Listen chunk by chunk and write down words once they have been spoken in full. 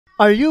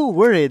Are you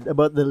worried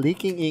about the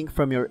leaking ink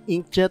from your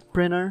inkjet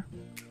printer?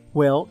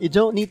 Well, you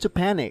don't need to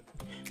panic.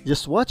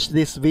 Just watch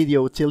this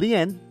video till the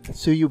end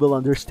so you will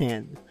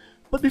understand.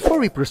 But before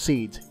we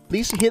proceed,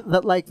 please hit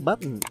that like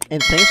button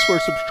and thanks for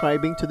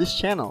subscribing to this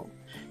channel.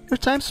 Your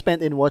time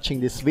spent in watching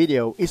this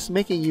video is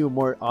making you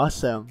more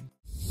awesome.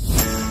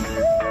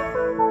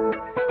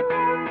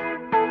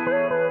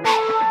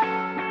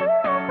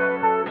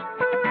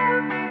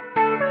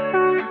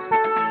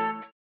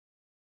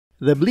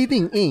 The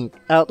bleeding ink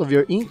out of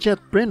your inkjet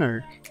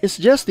printer is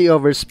just the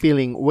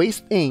overspilling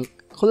waste ink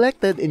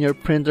collected in your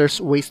printer's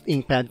waste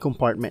ink pad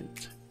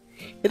compartment.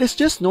 It is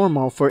just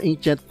normal for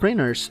inkjet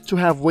printers to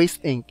have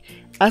waste ink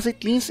as it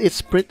cleans its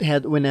print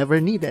head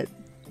whenever needed.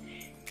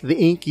 The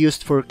ink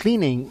used for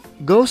cleaning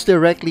goes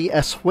directly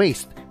as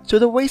waste to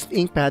the waste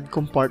ink pad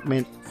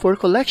compartment for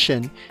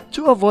collection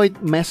to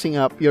avoid messing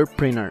up your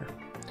printer.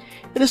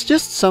 It is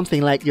just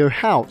something like your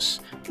house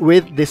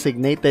with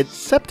designated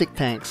septic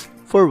tanks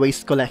for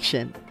waste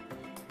collection.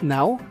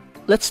 Now,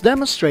 let's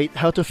demonstrate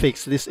how to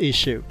fix this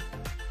issue.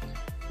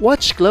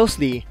 Watch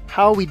closely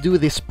how we do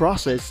this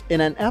process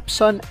in an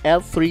Epson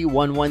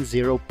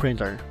L3110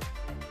 printer.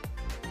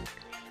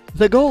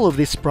 The goal of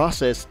this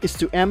process is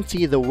to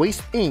empty the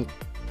waste ink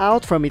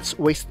out from its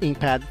waste ink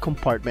pad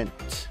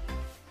compartment.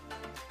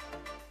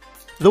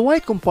 The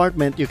white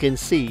compartment you can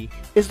see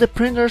is the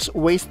printer's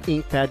waste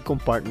ink pad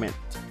compartment.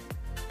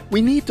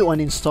 We need to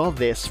uninstall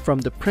this from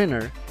the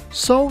printer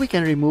so we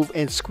can remove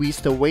and squeeze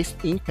the waste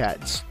ink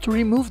pads to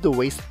remove the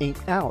waste ink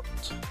out.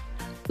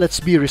 Let's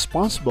be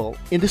responsible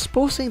in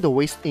disposing the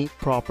waste ink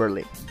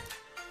properly.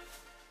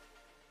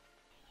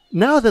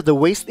 Now that the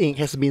waste ink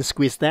has been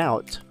squeezed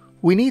out,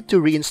 we need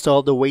to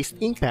reinstall the waste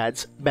ink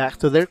pads back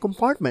to their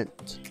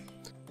compartment.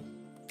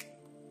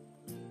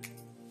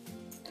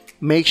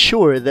 Make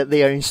sure that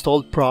they are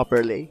installed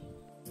properly.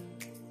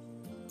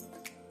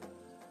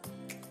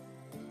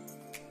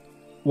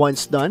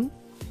 Once done,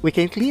 we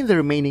can clean the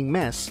remaining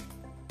mess.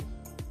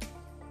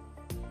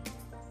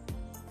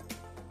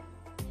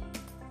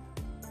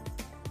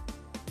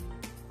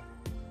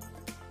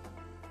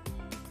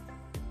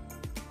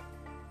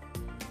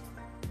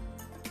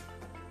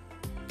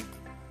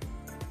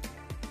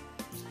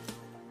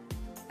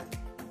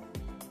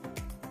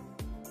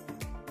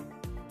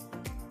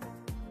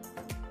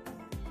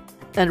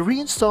 And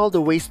reinstall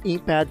the waste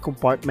ink pad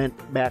compartment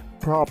back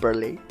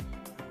properly.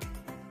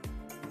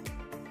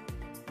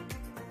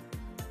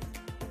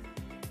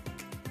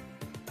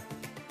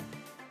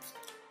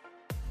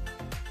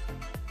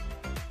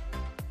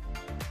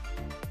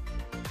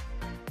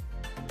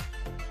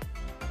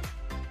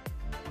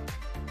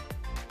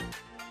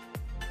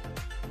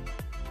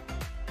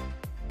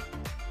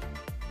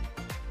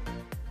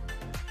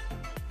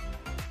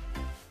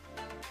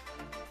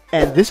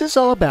 And this is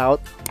all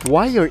about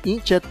why your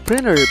inkjet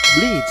printer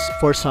bleeds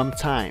for some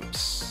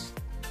times.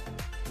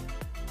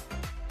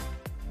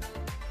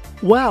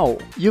 Wow,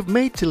 you've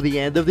made till the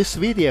end of this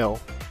video.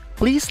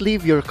 Please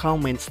leave your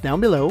comments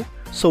down below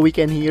so we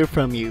can hear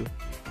from you.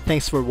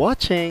 Thanks for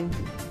watching.